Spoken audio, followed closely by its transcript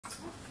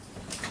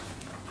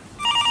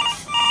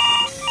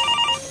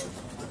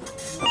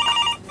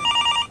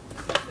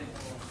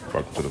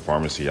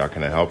Pharmacy. How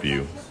can I help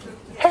you?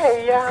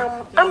 Hey,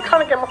 I'm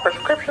trying to get my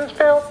prescriptions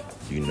filled.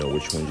 Do you know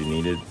which ones you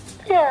needed?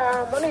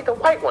 Yeah, I need the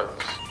white ones.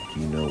 Do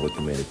you know what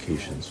the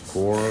medication's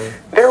for?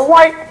 They're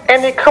white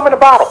and they come in a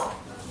bottle.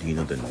 Do you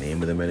know the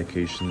name of the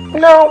medication?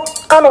 No,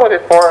 I don't know what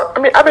it's for.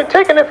 I mean, I've been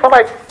taking it for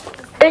like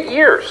 8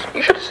 years.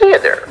 You should see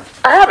it there.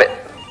 I have it.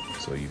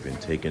 So you've been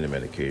taking the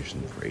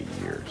medication for 8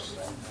 years,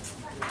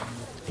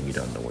 and you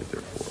don't know what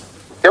they're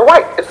for. They're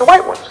white. It's the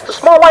white ones. The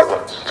small white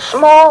ones.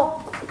 Small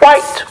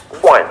white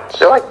ones.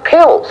 They're like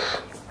pills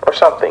or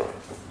something.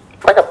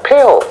 Like a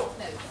pill.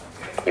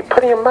 You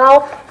put in your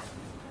mouth.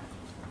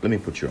 Let me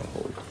put you on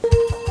hold.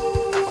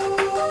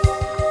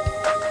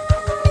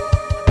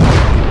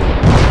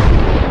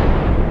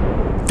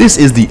 This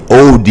is the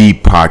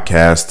OD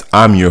Podcast.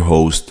 I'm your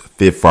host,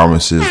 PHIT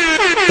Pharmacist.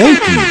 Thank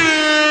you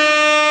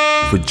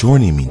for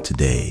joining me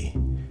today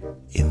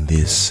in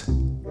this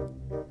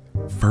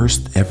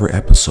first ever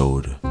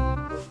episode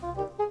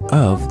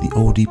of the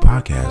OD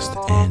Podcast.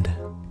 And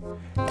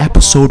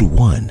episode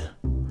 1,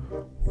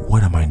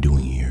 what am I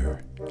doing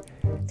here?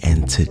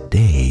 And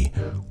today,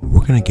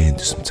 we're going to get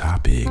into some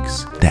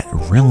topics that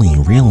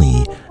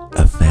really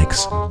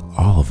affects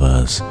all of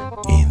us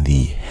in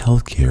the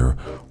healthcare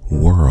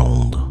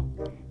world.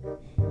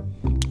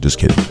 Just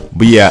kidding.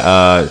 But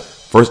yeah,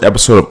 first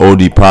episode of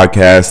OD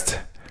Podcast.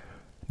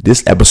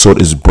 This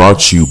episode is brought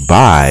to you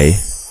by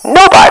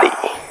nobody,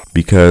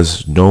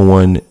 because no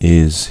one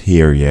is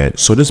here yet.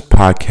 So this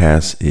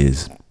podcast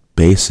is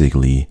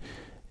basically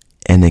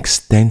an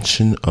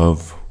extension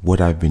of what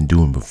I've been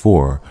doing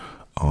before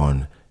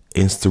on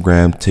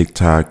Instagram,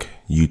 TikTok,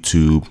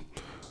 YouTube,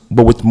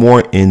 but with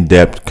more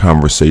in-depth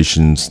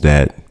conversations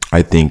that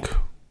I think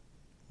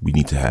we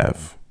need to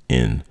have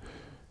in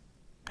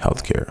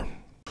healthcare.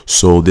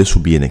 So this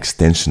will be an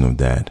extension of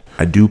that.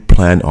 I do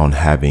plan on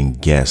having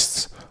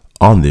guests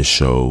on this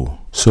show,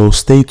 so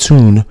stay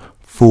tuned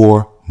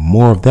for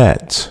more of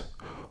that.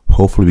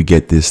 Hopefully we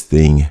get this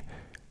thing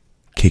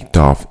kicked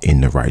off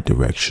in the right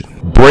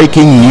direction.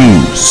 Breaking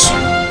news.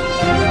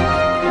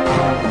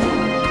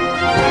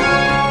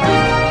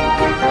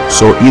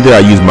 So either I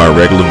use my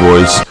regular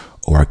voice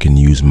or I can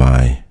use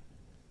my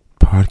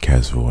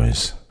podcast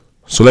voice.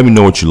 So let me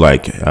know what you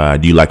like.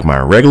 Do you like my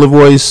regular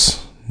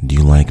voice? Do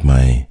you like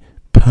my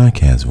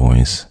podcast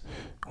voice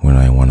when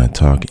I want to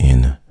talk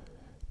in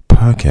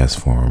podcast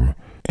form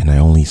and I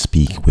only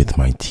speak with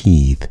my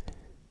teeth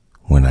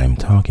when I'm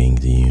talking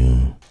to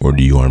you? Or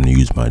do you want me to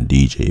use my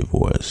DJ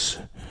voice?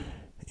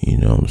 You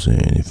know what I'm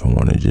saying? If I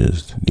want to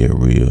just get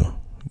real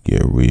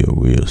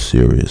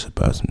serious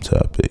about some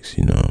topics,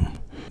 you know,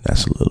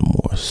 that's a little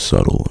more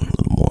subtle and a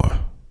little more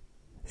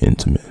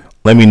intimate.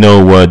 Let me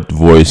know what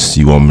voice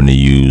you want me to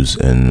use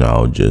and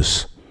I'll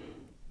just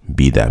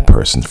be that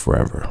person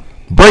forever.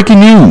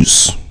 Breaking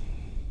news.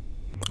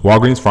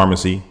 Walgreens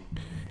Pharmacy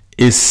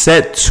is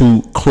set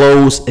to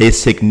close a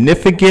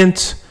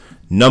significant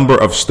number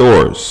of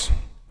stores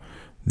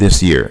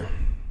this year.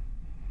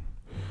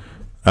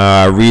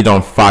 Read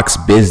on Fox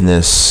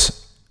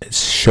Business, it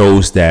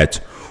shows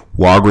that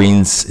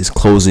Walgreens is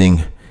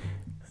closing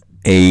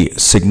a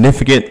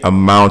significant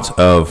amount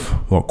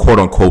of, well, quote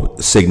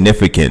unquote,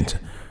 significant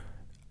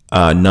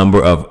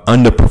number of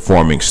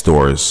underperforming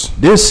stores.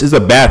 This is a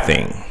bad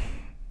thing.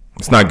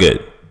 It's not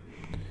good.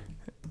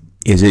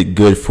 Is it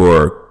good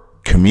for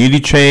community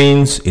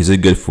chains? Is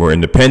it good for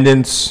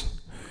independents?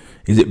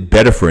 Is it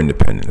better for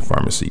independent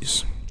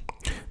pharmacies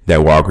that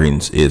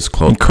Walgreens is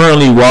closing?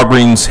 Currently,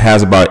 Walgreens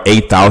has about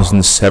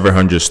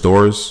 8,700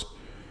 stores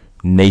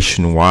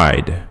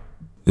nationwide.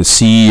 The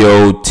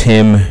CEO,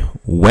 Tim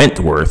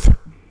Wentworth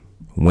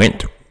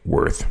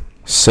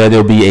said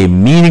there'll be a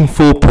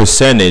meaningful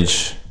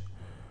percentage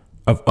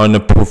of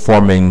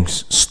underperforming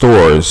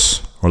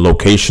stores or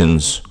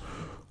locations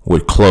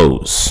would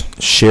close.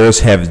 Shares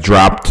have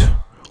dropped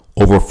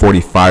over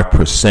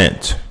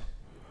 45%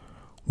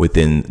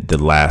 within the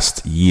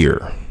last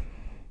year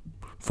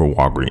for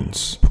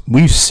Walgreens.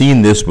 We've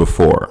seen this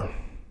before,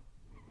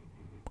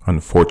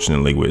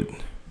 unfortunately, with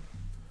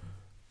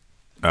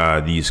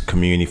these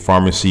community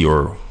pharmacy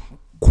or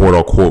quote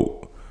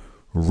unquote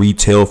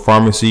retail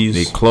pharmacies.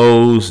 They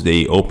close,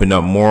 they open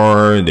up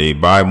more, they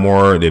buy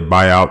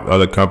out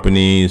other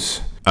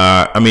companies.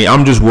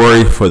 I'm just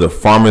worried for the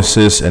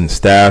pharmacists and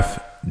staff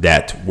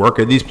that work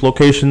at these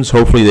locations.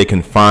 Hopefully they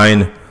can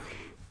find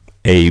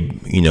they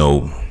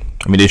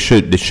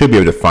should be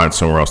able to find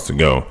somewhere else to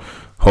go.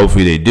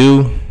 Hopefully they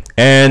do.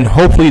 And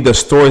hopefully the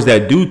stores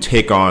that do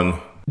take on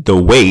the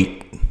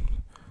weight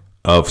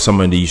of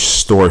some of these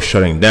stores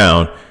shutting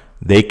down,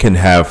 they can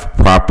have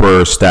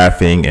proper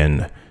staffing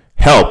and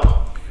help,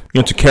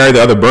 to carry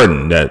the other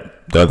burden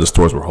that the other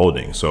stores were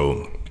holding.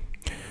 So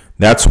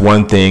that's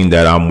one thing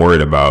that I'm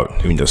worried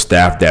about. The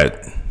staff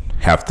that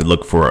have to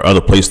look for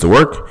other place to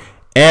work,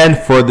 and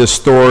for the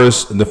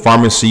stores, the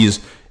pharmacies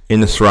in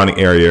the surrounding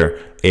area,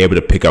 able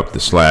to pick up the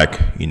slack,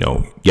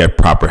 get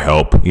proper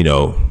help,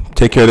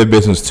 take care of their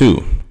business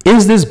too.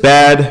 Is this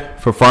bad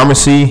for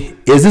pharmacy?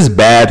 Is this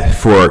bad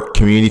for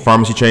community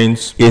pharmacy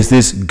chains? Is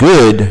this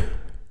good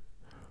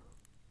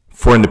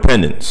for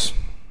independents?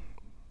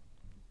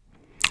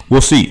 We'll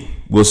see.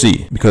 We'll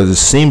see. Because it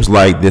seems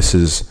like this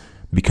is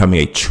becoming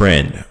a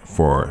trend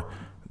for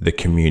the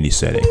community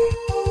setting.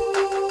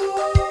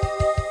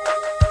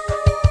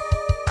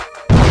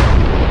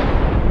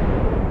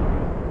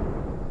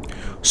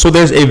 So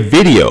there's a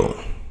video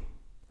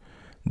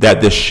that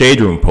the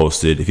Shade Room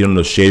posted. If you don't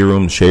know the Shade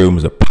Room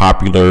is a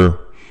popular,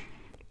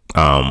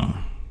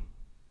 I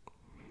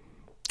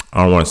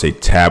don't want to say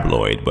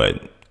tabloid,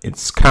 but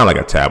it's kind of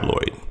like a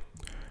tabloid.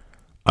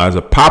 It's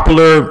a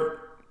popular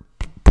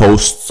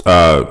post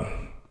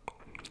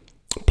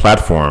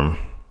platform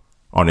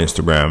on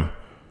Instagram.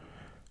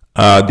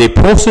 They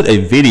posted a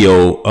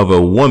video of a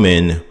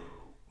woman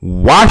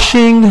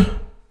washing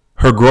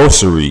her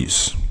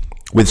groceries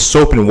with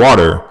soap and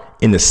water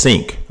in the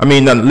sink. I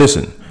mean, now,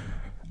 listen,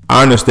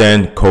 I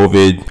understand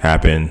COVID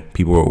happened.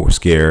 People were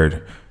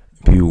scared.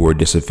 People were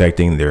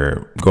disinfecting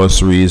their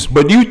groceries.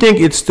 But do you think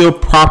it's still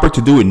proper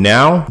to do it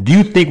now? Do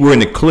you think we're in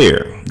the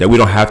clear that we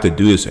don't have to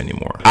do this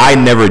anymore? I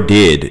never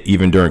did,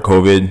 even during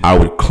COVID. I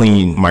would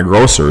clean my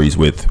groceries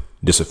with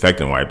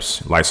disinfectant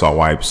wipes, Lysol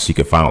wipes. You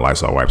could find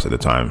Lysol wipes at the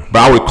time.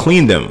 But I would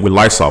clean them with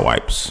Lysol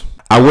wipes.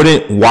 I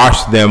wouldn't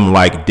wash them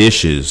like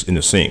dishes in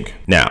the sink.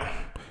 Now,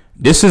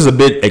 this is a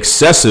bit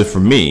excessive for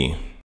me.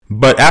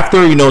 But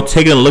after,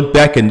 taking a look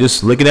back and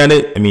just looking at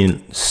it, I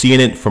mean,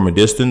 seeing it from a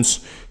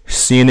distance,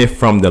 seeing it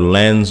from the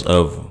lens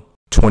of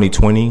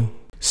 2020,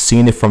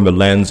 seeing it from the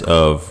lens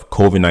of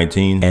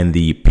COVID-19 and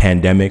the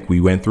pandemic we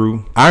went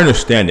through, I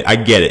understand it. I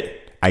get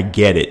it.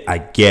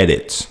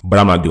 But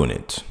I'm not doing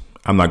it.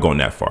 I'm not going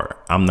that far.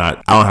 I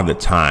don't have the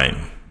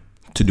time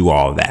to do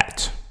all of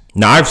that.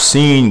 Now, I've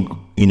seen,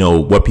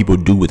 what people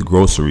do with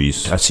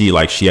groceries. I see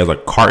she has a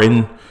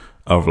carton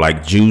of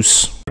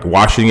juice,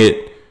 washing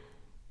it.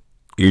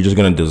 You're just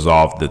going to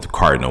dissolve the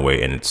carton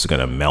away and it's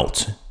going to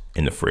melt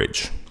in the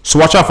fridge. So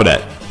watch out for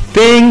that.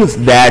 Things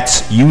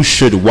that you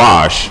should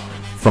wash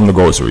from the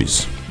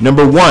groceries.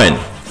 Number 1,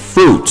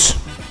 fruit.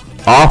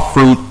 All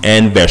fruit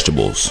and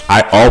vegetables.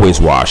 I always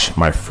wash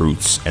my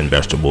fruits and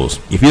vegetables.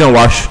 If you don't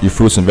wash your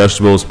fruits and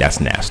vegetables, that's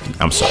nasty.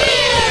 I'm sorry.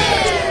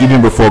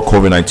 Even before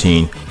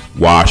COVID-19,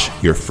 wash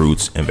your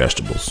fruits and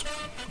vegetables.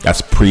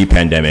 That's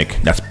pre-pandemic.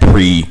 That's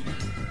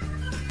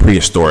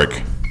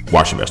prehistoric.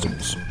 Wash your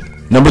vegetables.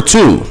 Number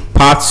 2,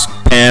 pots,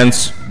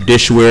 pans,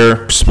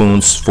 dishware,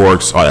 spoons,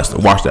 forks, all that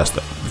stuff. Wash that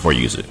stuff before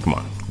you use it. Come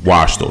on,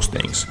 wash those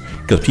things.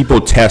 Because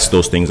people test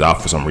those things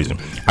out for some reason.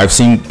 I've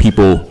seen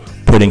people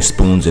putting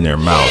spoons in their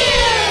mouth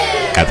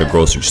at the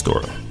grocery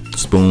store.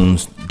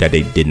 Spoons that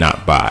they did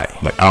not buy.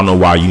 I don't know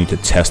why you need to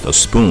test a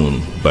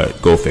spoon,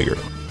 but go figure.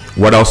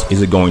 What else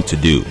is it going to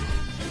do?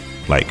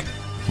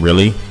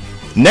 Really?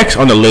 Next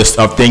on the list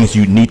of things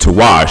you need to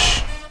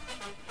wash,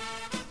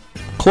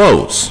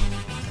 clothes.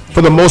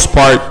 For the most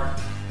part,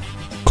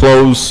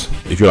 clothes,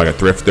 if you're a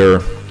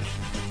thrifter,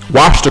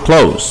 wash the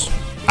clothes.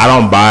 I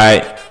don't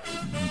buy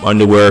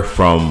underwear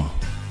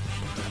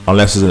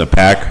unless it's in a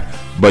pack,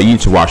 but you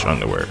need to wash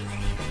underwear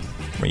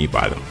when you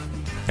buy them,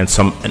 and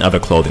other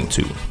clothing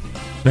too.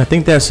 And I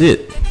think that's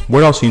it.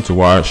 What else you need to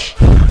wash?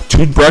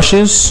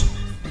 Toothbrushes.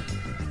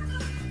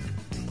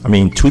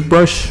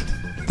 Toothbrush.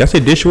 Did I say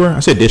dishware? I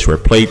said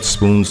dishware. Plates,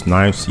 spoons,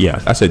 knives.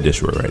 Yeah, I said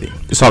dishware already.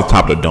 It's off the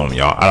top of the dome,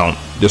 y'all.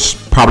 There's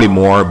probably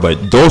more,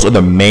 but those are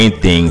the main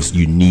things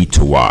you need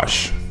to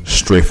wash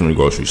straight from the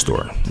grocery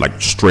store.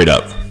 Straight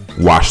up,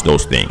 wash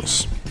those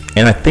things.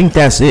 And I think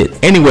that's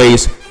it.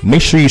 Anyways,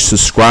 make sure you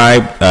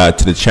subscribe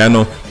to the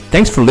channel.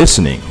 Thanks for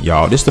listening,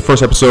 y'all. This is the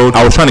first episode.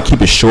 I was trying to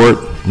keep it short,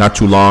 not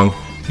too long.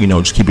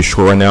 Just keep it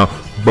short right now.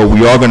 But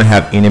we are going to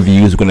have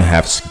interviews. We're going to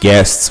have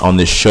guests on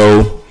this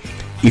show.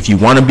 If you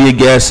want to be a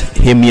guest,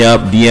 hit me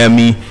up, DM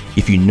me.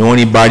 If you know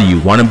anybody you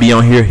want to be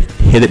on here,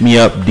 hit me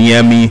up,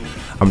 DM me.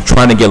 I'm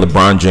trying to get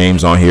LeBron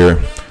James on here.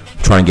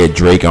 I'm trying to get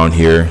Drake on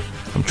here.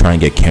 I'm trying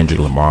to get Kendrick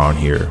Lamar on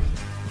here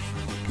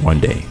one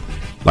day.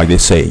 Like they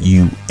say,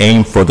 you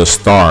aim for the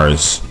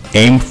stars.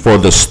 Aim for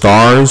the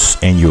stars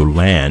and you'll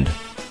land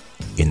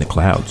in the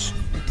clouds.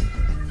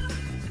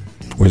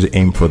 Or is it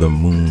aim for the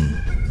moon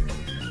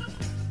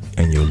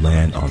and you'll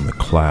land on the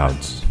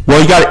clouds?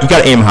 Well, you got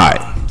to aim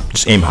high.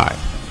 Just aim high.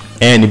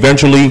 And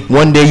eventually,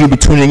 one day you'll be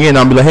tuning in.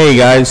 I'll be like, hey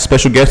guys,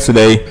 special guest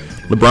today,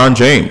 LeBron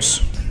James.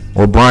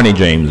 Or Bronny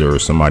James or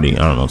somebody,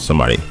 I don't know,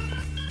 somebody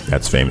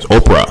that's famous.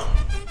 Oprah.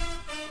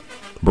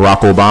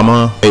 Barack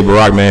Obama. Hey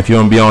Barack, man, if you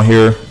want to be on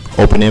here,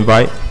 open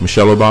invite.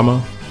 Michelle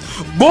Obama.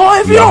 Boy,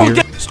 if you don't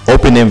get... It's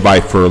open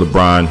invite for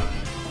LeBron,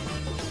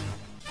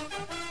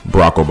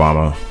 Barack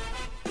Obama,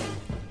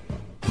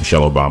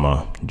 Michelle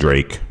Obama,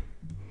 Drake,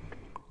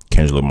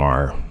 Kendrick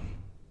Lamar,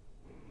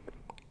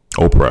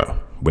 Oprah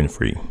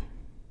Winfrey.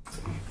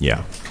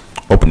 Yeah,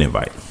 open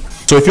invite.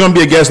 So if you want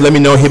to be a guest, let me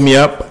know. Hit me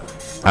up.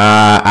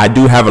 I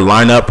do have a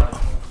lineup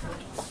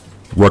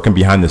working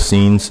behind the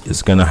scenes.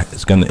 It's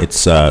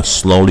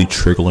slowly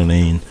trickling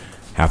in.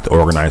 Have to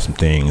organize some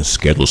things,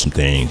 schedule some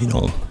things,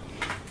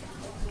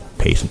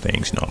 pay some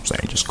things. You know what I'm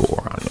saying? Just go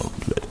around,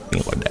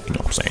 things like that. You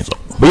know what I'm saying? So,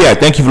 but yeah,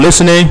 thank you for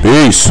listening.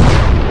 Peace.